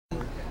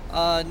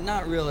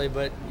Not really,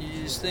 but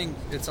you just think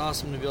it's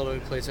awesome to be able to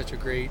play such a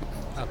great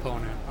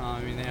opponent.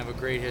 I mean, they have a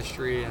great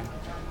history and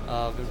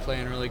been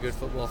playing really good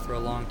football for a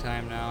long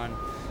time now,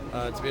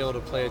 and to be able to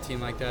play a team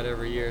like that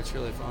every year, it's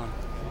really fun.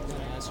 I was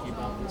going to ask you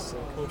about this.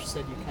 Coach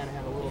said you kind of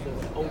have a little bit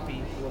of an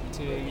Opie look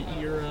to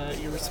your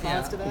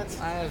response to that.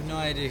 I have no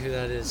idea who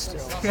that is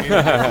still.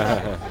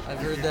 I've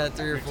heard that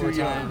 3 or 4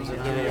 times.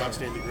 And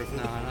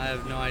I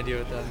have no idea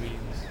what that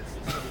means.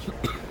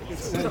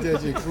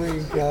 Sometimes you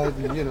clean cut,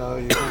 and,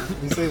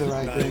 you say the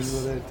right things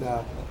with it.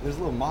 There's a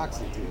little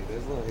moxie to you.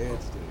 There's a little edge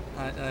to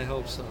it. I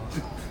hope so.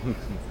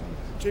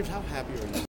 James, how happy are you